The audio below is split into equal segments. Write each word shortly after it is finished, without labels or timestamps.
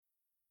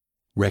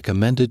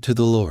Recommended to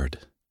the Lord,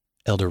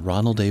 Elder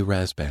Ronald A.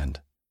 Rasband.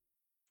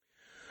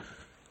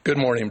 Good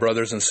morning,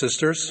 brothers and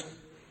sisters.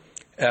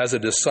 As a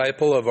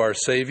disciple of our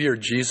Savior,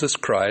 Jesus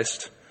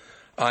Christ,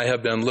 I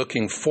have been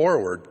looking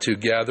forward to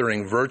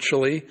gathering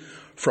virtually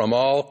from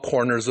all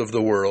corners of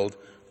the world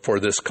for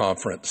this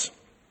conference.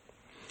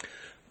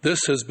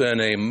 This has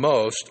been a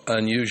most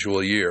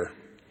unusual year.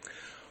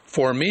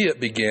 For me, it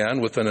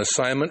began with an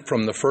assignment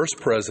from the First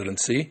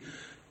Presidency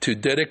to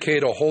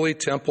dedicate a holy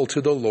temple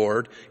to the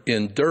Lord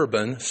in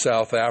Durban,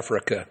 South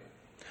Africa.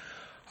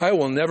 I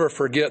will never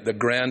forget the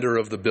grandeur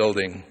of the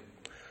building,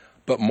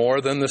 but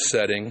more than the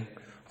setting,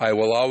 I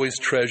will always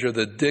treasure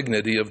the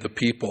dignity of the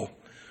people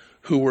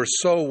who were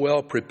so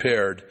well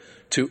prepared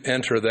to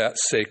enter that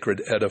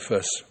sacred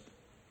edifice.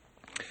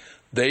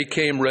 They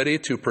came ready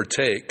to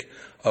partake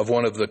of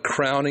one of the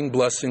crowning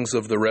blessings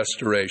of the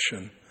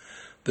restoration,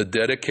 the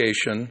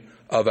dedication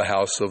of a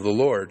house of the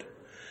Lord.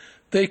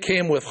 They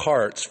came with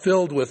hearts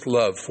filled with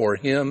love for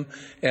Him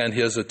and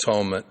His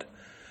atonement.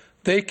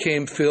 They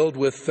came filled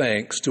with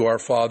thanks to our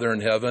Father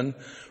in heaven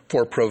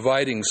for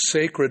providing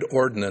sacred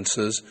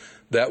ordinances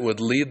that would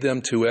lead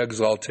them to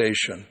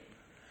exaltation.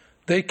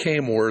 They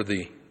came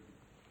worthy.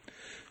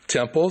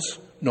 Temples,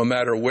 no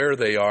matter where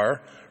they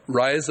are,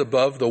 rise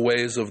above the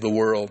ways of the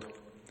world.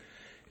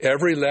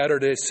 Every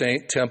Latter-day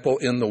Saint temple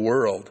in the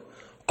world,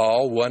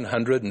 all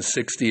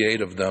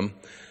 168 of them,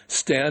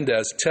 stand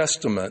as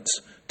testaments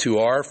to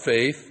our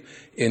faith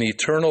in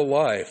eternal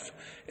life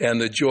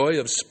and the joy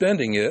of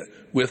spending it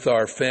with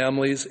our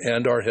families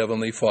and our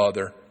Heavenly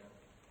Father.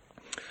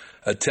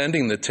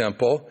 Attending the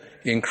temple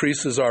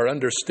increases our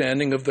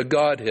understanding of the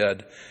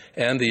Godhead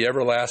and the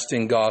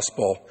everlasting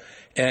gospel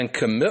and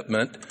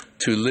commitment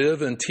to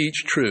live and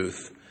teach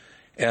truth,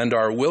 and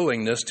our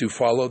willingness to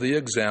follow the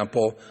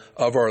example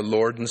of our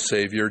Lord and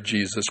Savior,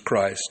 Jesus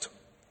Christ.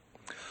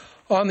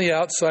 On the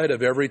outside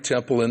of every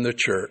temple in the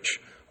church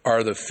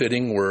are the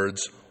fitting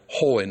words,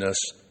 holiness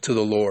to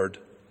the Lord.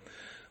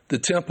 The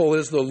temple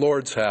is the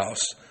Lord's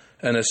house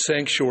and a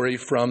sanctuary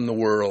from the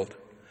world.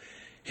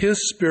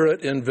 His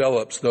Spirit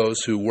envelops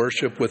those who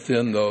worship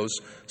within those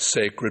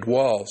sacred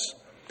walls.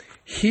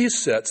 He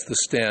sets the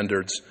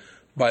standards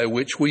by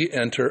which we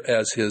enter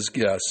as His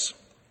guests.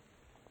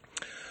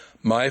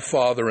 My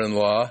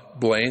father-in-law,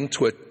 Blaine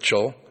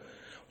Twitchell,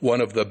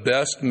 one of the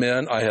best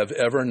men I have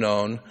ever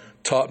known,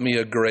 taught me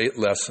a great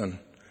lesson.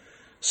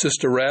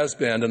 Sister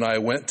Rasband and I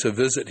went to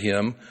visit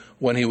him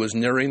when he was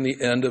nearing the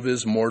end of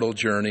his mortal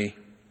journey.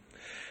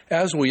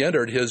 As we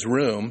entered his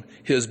room,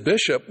 his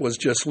bishop was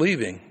just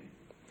leaving.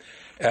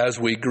 As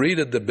we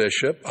greeted the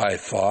bishop, I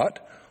thought,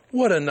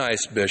 what a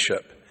nice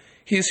bishop.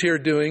 He's here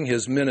doing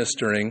his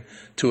ministering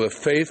to a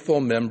faithful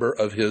member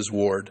of his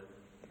ward.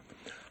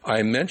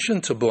 I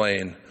mentioned to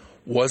Blaine,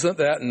 wasn't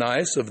that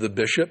nice of the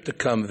bishop to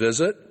come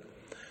visit?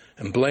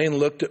 And Blaine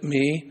looked at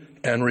me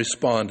and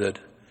responded,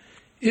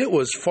 it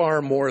was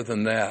far more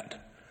than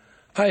that.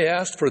 I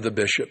asked for the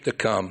bishop to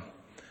come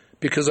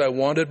because I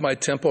wanted my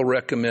temple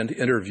recommend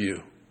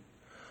interview.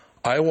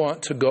 I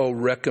want to go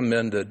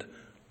recommended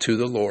to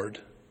the Lord.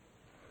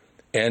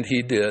 And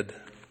he did.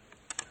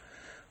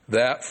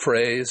 That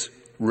phrase,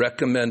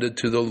 recommended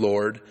to the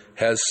Lord,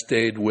 has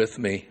stayed with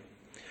me.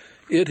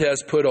 It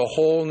has put a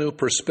whole new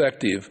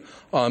perspective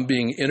on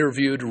being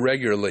interviewed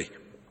regularly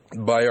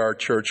by our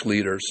church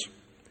leaders.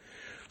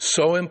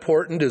 So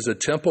important is a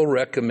temple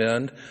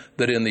recommend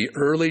that in the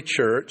early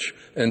church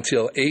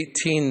until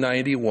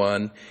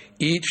 1891,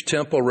 each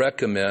temple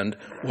recommend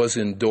was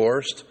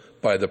endorsed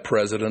by the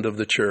president of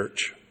the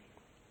church.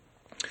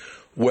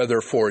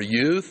 Whether for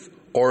youth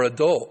or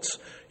adults,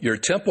 your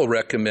temple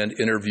recommend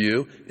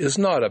interview is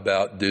not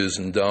about do's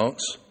and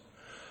don'ts.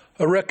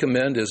 A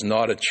recommend is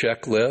not a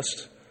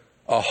checklist,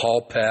 a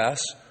hall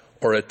pass,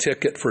 or a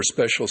ticket for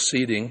special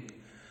seating.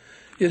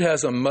 It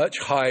has a much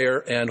higher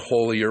and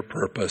holier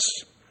purpose.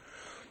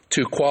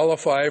 To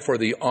qualify for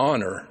the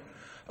honor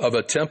of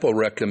a temple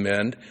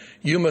recommend,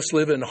 you must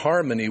live in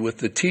harmony with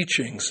the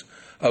teachings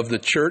of the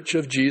Church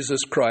of Jesus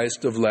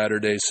Christ of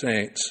Latter-day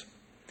Saints.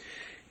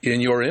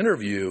 In your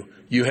interview,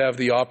 you have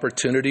the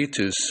opportunity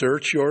to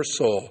search your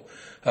soul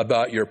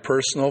about your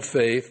personal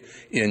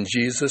faith in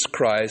Jesus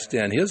Christ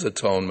and His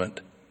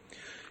atonement.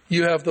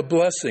 You have the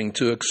blessing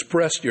to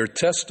express your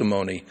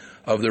testimony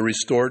of the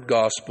restored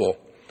gospel,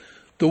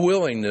 the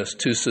willingness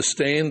to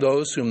sustain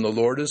those whom the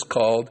Lord has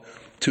called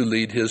to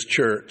lead His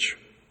church,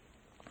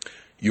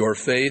 your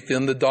faith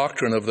in the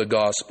doctrine of the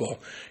gospel,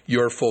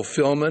 your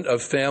fulfillment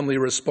of family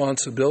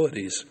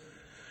responsibilities,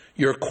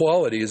 your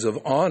qualities of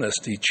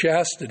honesty,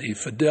 chastity,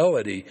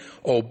 fidelity,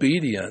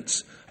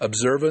 obedience,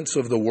 observance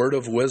of the word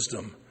of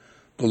wisdom,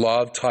 the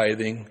law of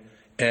tithing,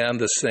 and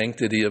the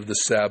sanctity of the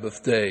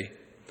Sabbath day.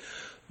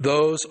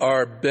 Those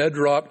are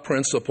bedrock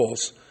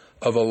principles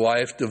of a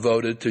life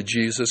devoted to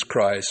Jesus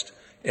Christ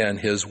and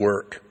His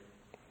work.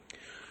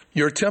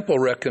 Your temple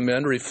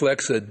recommend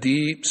reflects a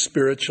deep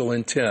spiritual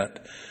intent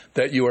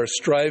that you are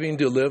striving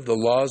to live the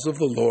laws of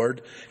the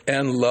Lord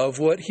and love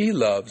what He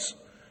loves,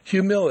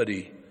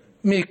 humility,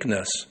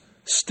 meekness,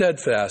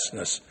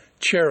 steadfastness,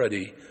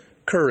 charity,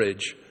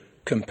 courage,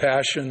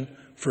 compassion,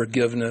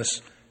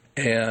 forgiveness,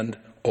 and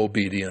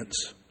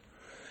obedience.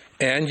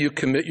 And you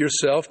commit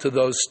yourself to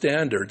those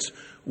standards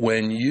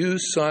when you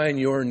sign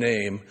your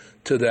name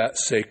to that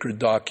sacred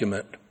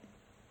document.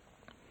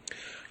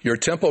 Your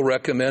temple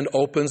recommend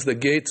opens the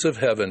gates of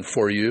heaven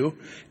for you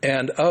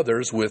and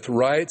others with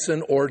rites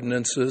and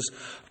ordinances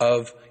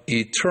of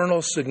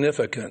eternal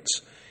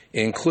significance,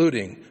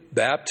 including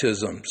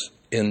baptisms,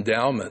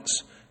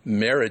 endowments,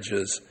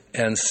 marriages,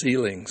 and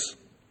sealings.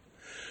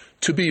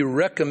 To be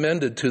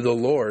recommended to the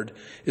Lord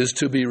is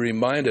to be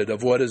reminded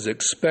of what is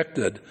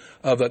expected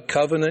of a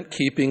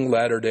covenant-keeping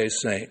Latter-day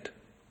Saint.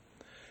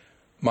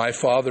 My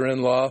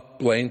father-in-law,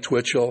 Blaine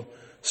Twitchell,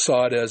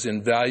 saw it as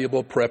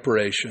invaluable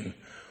preparation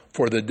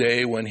for the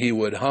day when he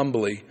would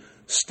humbly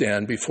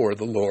stand before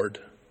the Lord.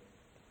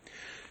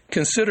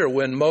 Consider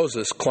when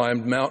Moses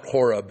climbed Mount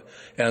Horeb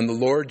and the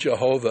Lord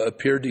Jehovah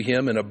appeared to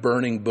him in a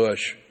burning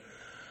bush.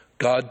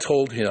 God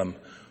told him,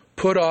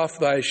 "Put off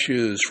thy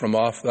shoes from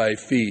off thy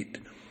feet,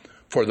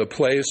 for the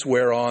place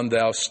whereon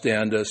thou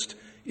standest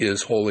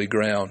is holy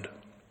ground."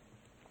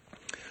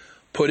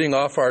 Putting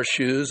off our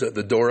shoes at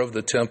the door of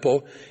the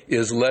temple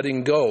is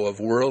letting go of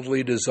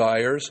worldly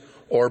desires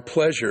or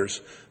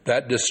pleasures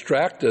that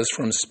distract us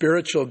from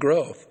spiritual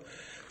growth,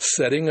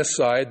 setting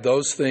aside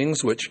those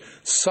things which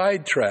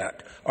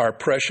sidetrack our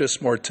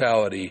precious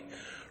mortality,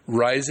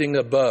 rising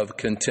above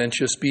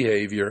contentious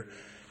behavior,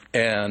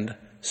 and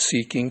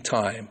seeking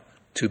time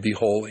to be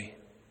holy.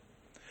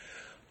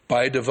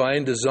 By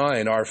divine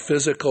design, our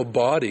physical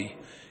body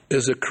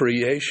is a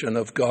creation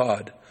of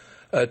God,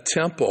 a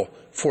temple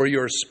for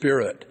your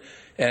spirit,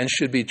 and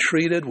should be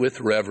treated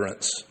with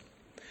reverence.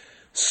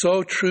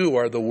 So true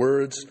are the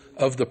words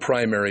of the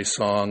primary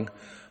song,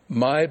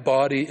 "My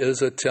body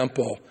is a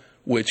temple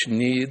which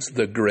needs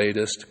the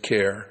greatest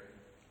care."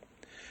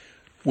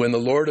 When the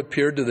Lord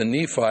appeared to the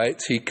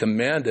Nephites, he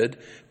commanded,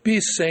 "Be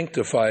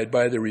sanctified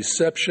by the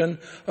reception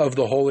of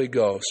the Holy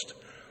Ghost,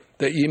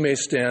 that ye may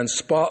stand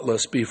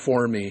spotless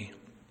before me."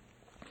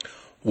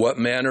 "What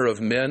manner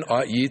of men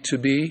ought ye to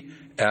be?"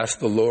 asked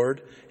the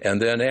Lord,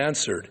 and then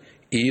answered,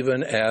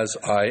 "Even as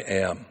I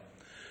am."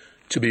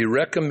 To be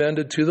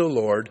recommended to the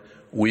Lord,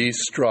 we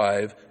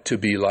strive to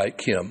be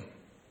like him.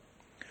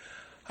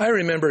 I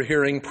remember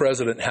hearing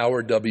President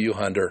Howard W.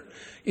 Hunter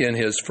in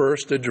his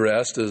first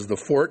address as the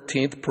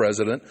 14th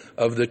president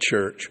of the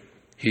church.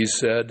 He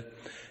said,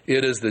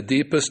 "It is the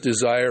deepest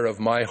desire of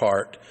my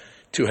heart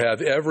to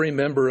have every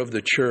member of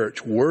the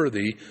church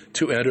worthy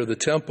to enter the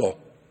temple.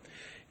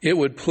 It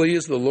would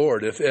please the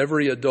Lord if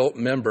every adult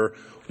member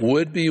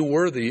would be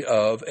worthy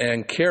of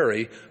and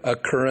carry a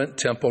current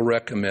temple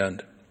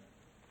recommend.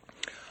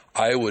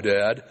 I would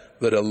add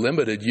that a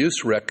limited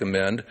use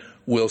recommend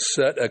will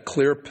set a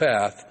clear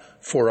path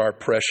for our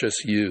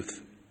precious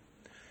youth."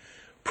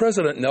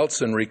 President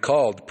Nelson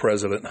recalled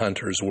President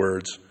Hunter's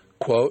words,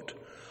 quote,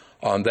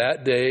 "On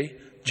that day,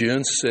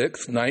 June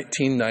 6,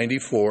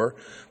 1994,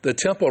 the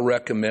temple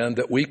recommend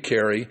that we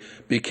carry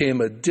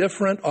became a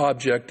different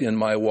object in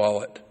my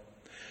wallet.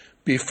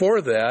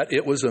 Before that,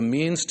 it was a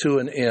means to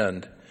an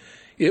end.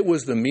 It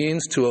was the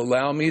means to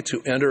allow me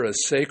to enter a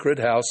sacred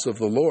house of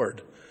the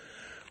Lord.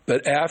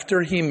 But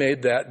after he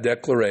made that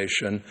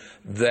declaration,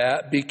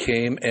 that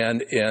became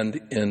an end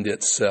in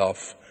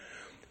itself.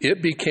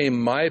 It became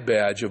my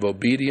badge of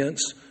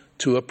obedience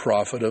to a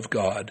prophet of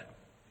God."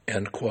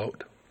 End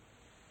quote.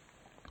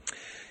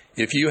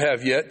 If you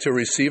have yet to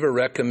receive a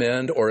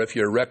recommend, or if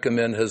your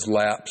recommend has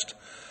lapsed,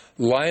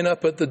 line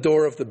up at the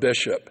door of the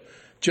bishop,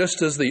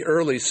 just as the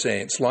early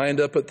saints lined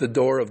up at the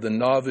door of the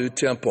Nauvoo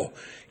Temple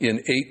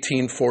in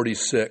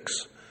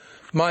 1846.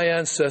 My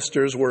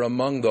ancestors were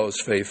among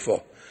those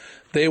faithful.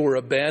 They were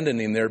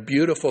abandoning their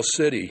beautiful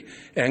city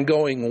and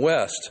going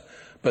west,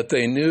 but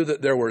they knew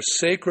that there were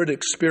sacred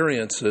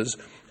experiences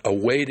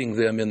awaiting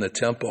them in the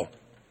temple.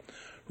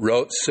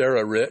 Wrote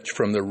Sarah Rich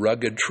from the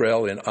Rugged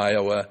Trail in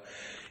Iowa,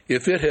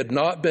 "If it had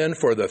not been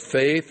for the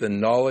faith and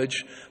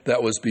knowledge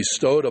that was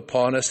bestowed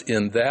upon us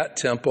in that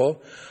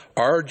temple,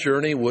 our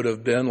journey would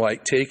have been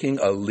like taking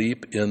a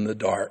leap in the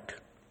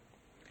dark."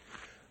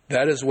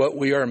 That is what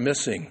we are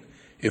missing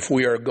if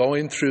we are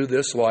going through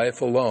this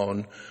life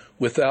alone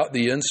without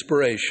the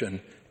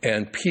inspiration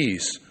and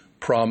peace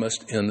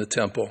promised in the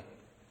temple.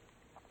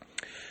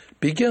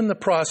 Begin the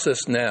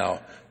process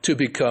now to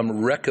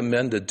become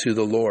recommended to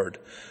the Lord,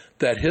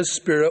 that his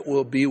Spirit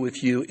will be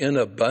with you in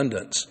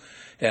abundance,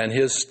 and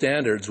his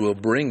standards will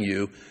bring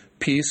you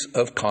peace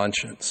of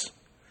conscience.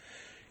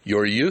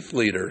 Your youth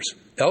leaders,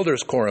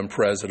 Elders Quorum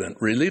President,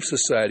 Relief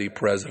Society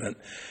President,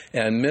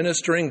 and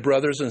ministering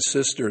brothers and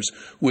sisters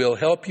will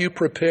help you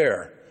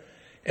prepare,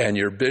 and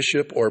your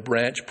bishop or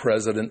branch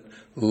president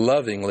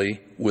lovingly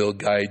will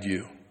guide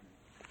you.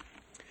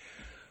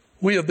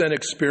 We have been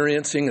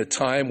experiencing a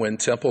time when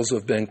temples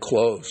have been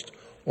closed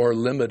or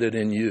limited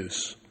in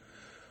use.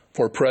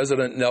 For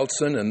President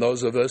Nelson and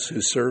those of us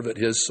who serve at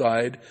his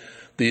side,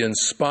 the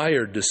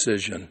inspired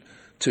decision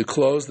to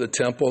close the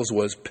temples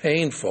was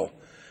painful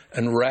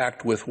and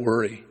racked with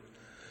worry.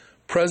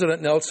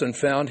 President Nelson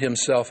found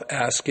himself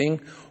asking,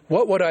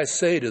 "What would I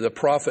say to the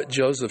prophet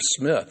Joseph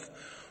Smith?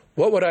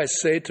 What would I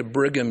say to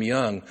Brigham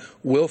Young,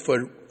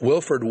 Wilford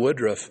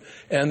Woodruff,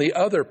 and the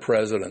other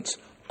presidents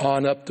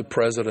on up to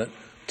President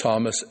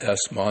Thomas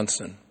S.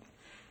 Monson?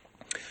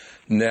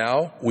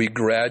 Now we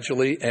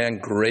gradually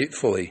and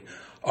gratefully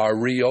are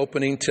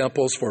reopening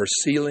temples for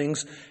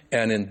sealings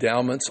and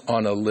endowments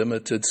on a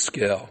limited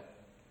scale.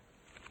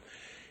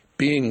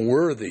 Being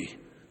worthy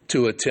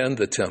to attend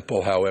the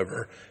temple,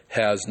 however,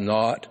 has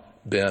not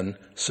been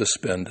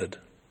suspended.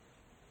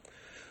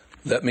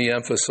 Let me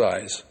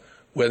emphasize,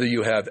 whether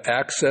you have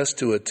access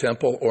to a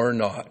temple or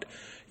not,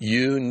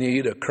 you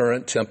need a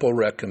current temple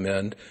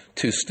recommend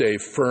to stay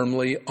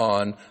firmly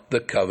on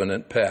the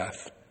covenant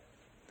path.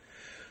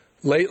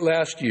 Late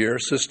last year,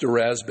 Sister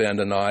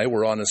Rasband and I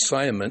were on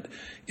assignment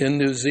in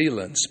New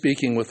Zealand,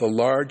 speaking with a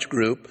large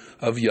group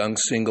of young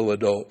single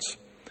adults.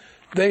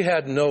 They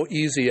had no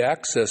easy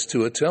access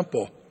to a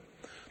temple.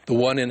 The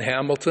one in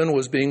Hamilton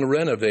was being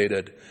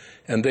renovated,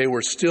 and they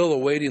were still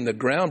awaiting the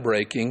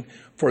groundbreaking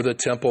for the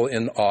temple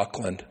in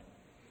Auckland.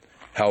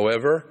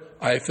 However,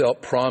 I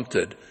felt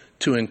prompted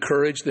to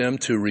encourage them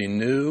to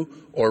renew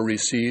or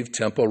receive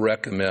temple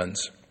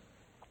recommends.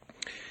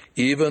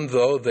 Even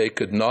though they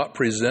could not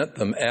present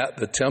them at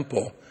the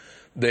temple,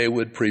 they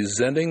would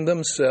presenting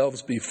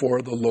themselves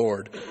before the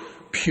Lord,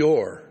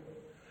 pure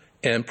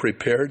and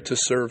prepared to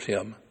serve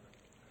Him.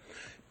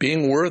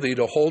 Being worthy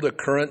to hold a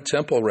current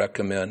temple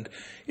recommend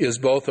is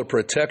both a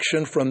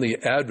protection from the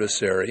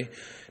adversary,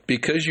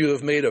 because you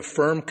have made a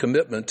firm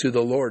commitment to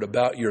the Lord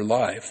about your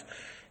life,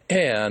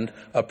 and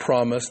a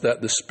promise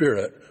that the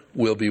Spirit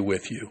will be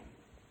with you.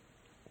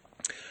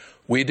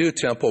 We do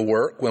temple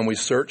work when we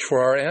search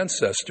for our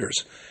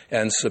ancestors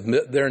and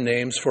submit their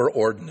names for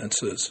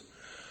ordinances.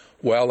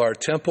 While our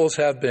temples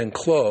have been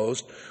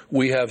closed,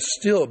 we have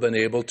still been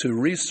able to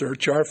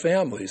research our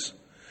families.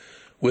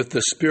 With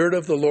the Spirit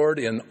of the Lord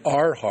in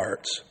our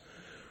hearts,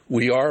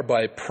 we are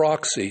by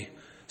proxy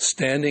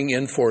standing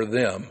in for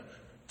them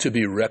to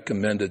be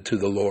recommended to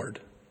the Lord.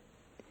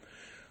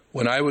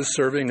 When I was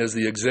serving as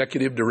the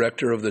executive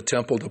director of the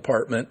temple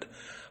department,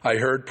 I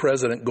heard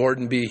President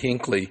Gordon B.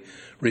 Hinckley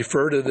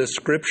refer to this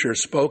scripture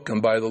spoken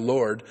by the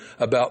Lord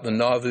about the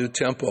Nauvoo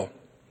temple.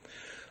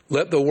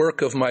 Let the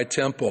work of my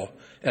temple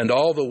and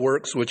all the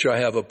works which I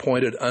have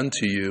appointed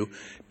unto you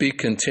be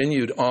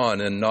continued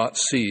on and not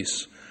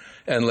cease.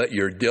 And let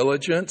your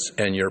diligence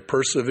and your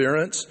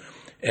perseverance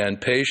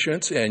and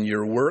patience and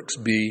your works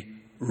be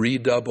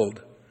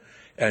redoubled.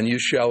 And you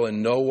shall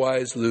in no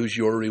wise lose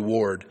your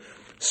reward,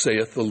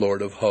 saith the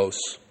Lord of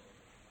hosts.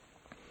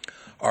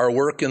 Our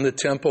work in the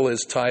temple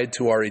is tied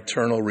to our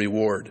eternal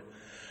reward.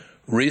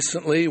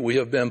 Recently, we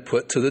have been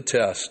put to the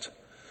test.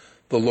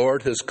 The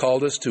Lord has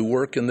called us to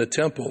work in the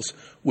temples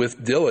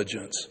with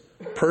diligence,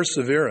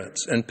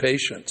 perseverance, and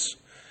patience.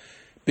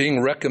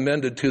 Being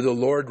recommended to the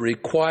Lord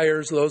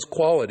requires those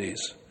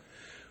qualities.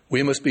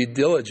 We must be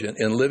diligent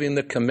in living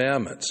the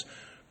commandments,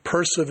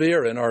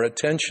 persevere in our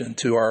attention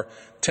to our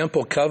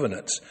temple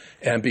covenants,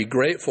 and be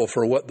grateful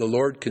for what the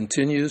Lord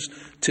continues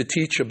to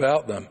teach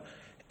about them,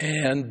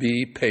 and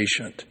be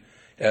patient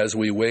as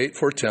we wait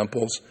for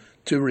temples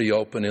to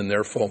reopen in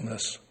their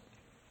fullness.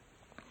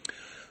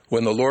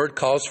 When the Lord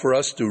calls for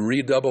us to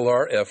redouble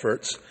our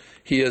efforts,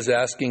 He is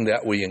asking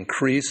that we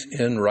increase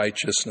in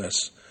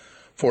righteousness.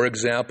 For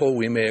example,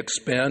 we may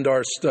expand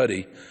our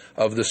study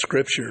of the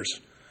Scriptures,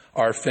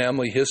 our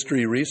family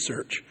history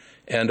research,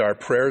 and our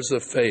prayers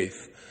of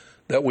faith,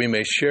 that we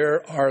may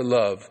share our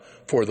love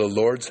for the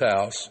Lord's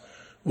house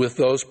with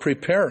those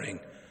preparing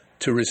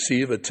to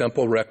receive a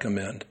temple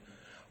recommend,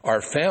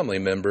 our family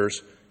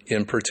members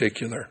in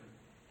particular.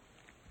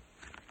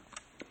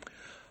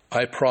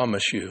 I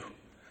promise you,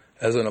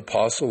 as an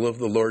apostle of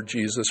the Lord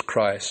Jesus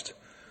Christ,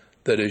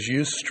 that as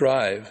you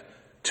strive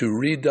to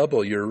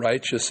redouble your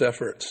righteous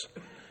efforts,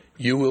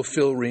 you will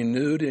feel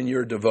renewed in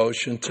your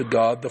devotion to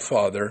God the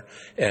Father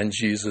and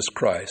Jesus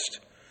Christ.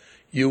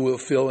 You will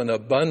feel an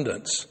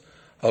abundance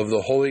of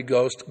the Holy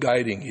Ghost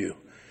guiding you.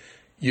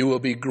 You will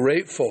be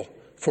grateful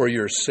for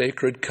your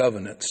sacred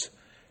covenants,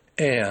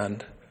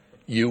 and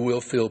you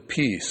will feel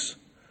peace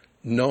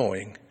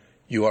knowing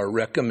you are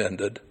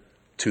recommended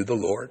to the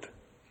Lord.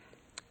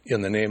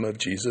 In the name of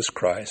Jesus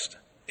Christ,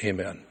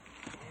 amen.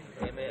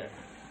 Amen.